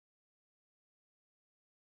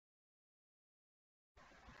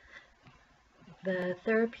The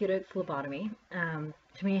therapeutic phlebotomy, to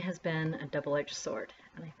me, has been a double-edged sword,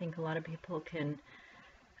 and I think a lot of people can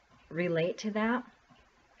relate to that.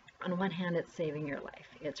 On one hand, it's saving your life.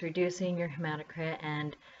 It's reducing your hematocrit,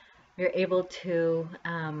 and you're able to,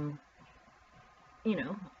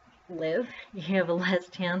 live. You have a less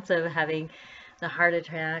chance of having the heart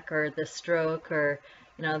attack or the stroke or,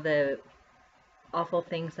 the awful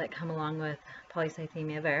things that come along with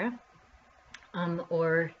Polycythemia Vera,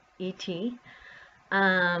 or ET.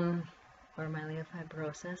 Or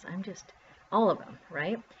Myelofibrosis. All of them,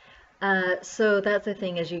 right? So that's the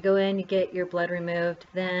thing, as you go in, you get your blood removed,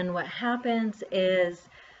 then what happens is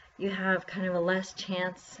you have kind of a less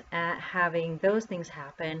chance at having those things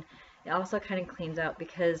happen. It also kind of cleans out,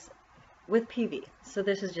 because with PV, so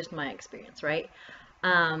this is just my experience, right?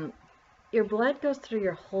 Your blood goes through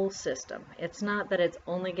your whole system. It's not that it's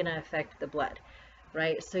only going to affect the blood,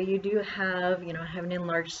 right? So you do have, have an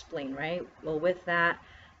enlarged spleen, right? Well, with that,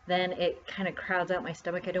 then it kind of crowds out my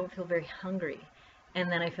stomach. I don't feel very hungry. And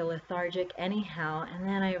then I feel lethargic anyhow. And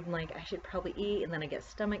then I'm like, I should probably eat. And then I get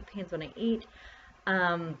stomach pains when I eat.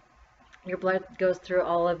 Your blood goes through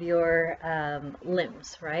all of your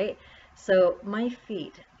limbs, right? So my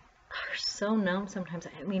feet are so numb sometimes.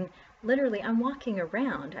 I mean, literally, I'm walking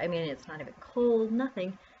around. I mean, it's not even cold,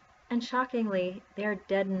 nothing. And shockingly, they are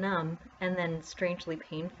dead numb and then strangely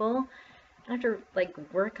painful. I have to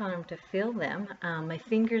work on them to feel them. My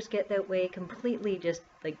fingers get that way, completely just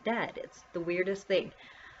dead. It's the weirdest thing.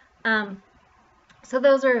 So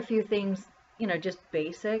those are a few things, just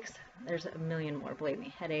basics. There's a million more, believe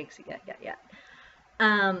me, headaches, yeah.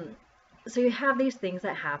 So you have these things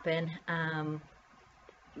that happen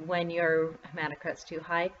when your hematocrit's too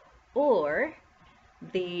high, or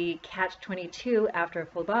the catch-22 after a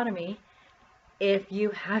phlebotomy, if you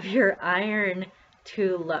have your iron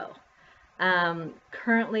too low.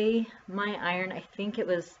 Currently, my iron, I think it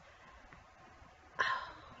was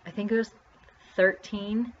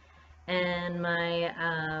 13, and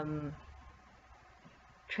my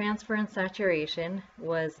transfer and saturation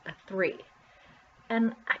was a 3.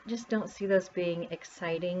 And I just don't see those being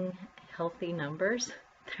exciting, healthy numbers.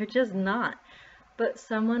 They're just not. But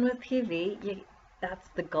someone with PV, that's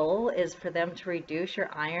the goal, is for them to reduce your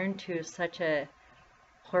iron to such a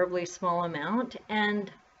horribly small amount. And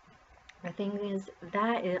the thing is,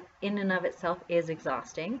 that in and of itself is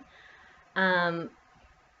exhausting.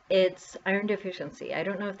 It's iron deficiency. I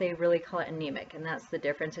don't know if they really call it anemic, and that's the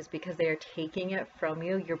difference, is because they are taking it from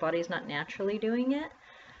you. Your body's not naturally doing it.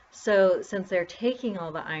 So since they're taking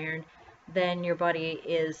all the iron, then your body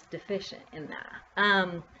is deficient in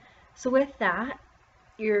that. So with that,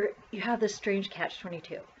 you have this strange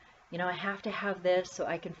catch-22. I have to have this so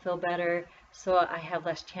I can feel better, so I have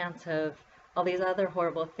less chance of all these other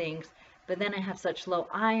horrible things. But then I have such low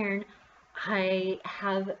iron, I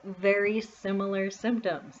have very similar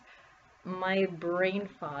symptoms. My brain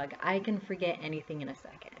fog, I can forget anything in a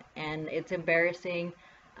second, and it's embarrassing.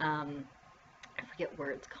 I forget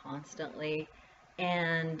words constantly,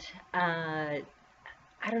 and I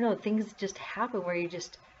don't know, things just happen where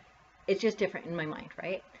it's just different in my mind,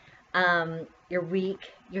 right? You're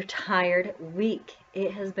weak, you're tired, weak.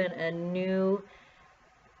 It has been a new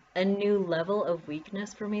level of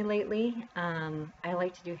weakness for me lately. I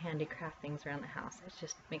like to do handicraft things around the house. It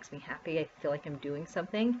just makes me happy. I feel like I'm doing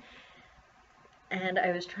something. And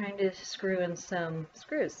I was trying to screw in some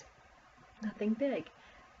screws. Nothing big.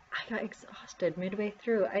 I got exhausted midway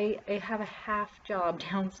through. I have a half job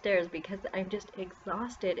downstairs because I'm just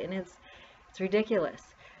exhausted, and it's ridiculous.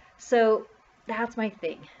 So that's my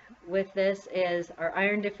thing with this, is our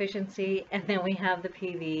iron deficiency, and then we have the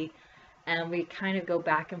PV, and we kind of go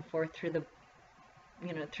back and forth through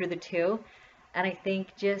the two. And I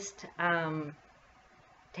think just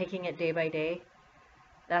taking it day by day,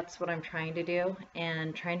 that's what I'm trying to do,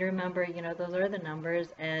 and trying to remember, those are the numbers,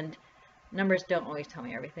 and numbers don't always tell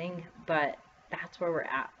me everything, but that's where we're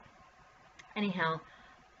at. Anyhow,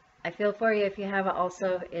 I feel for you if you have it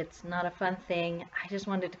also. It's not a fun thing. I just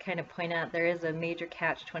wanted to kind of point out there is a major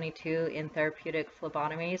catch-22 in therapeutic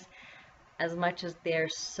phlebotomies. As much as they're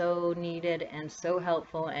so needed and so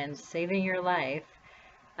helpful and saving your life,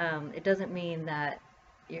 it doesn't mean that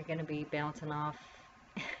you're going to be bouncing off,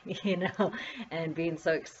 and being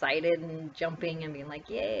so excited and jumping and being like,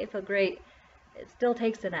 yay, I feel great. It still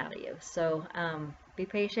takes it out of you. So be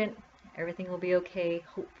patient. Everything will be okay,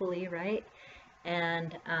 hopefully, right?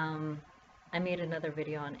 And I made another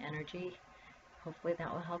video on energy. Hopefully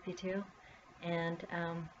that will help you too. And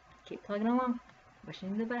keep plugging along. Wishing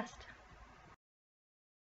you the best.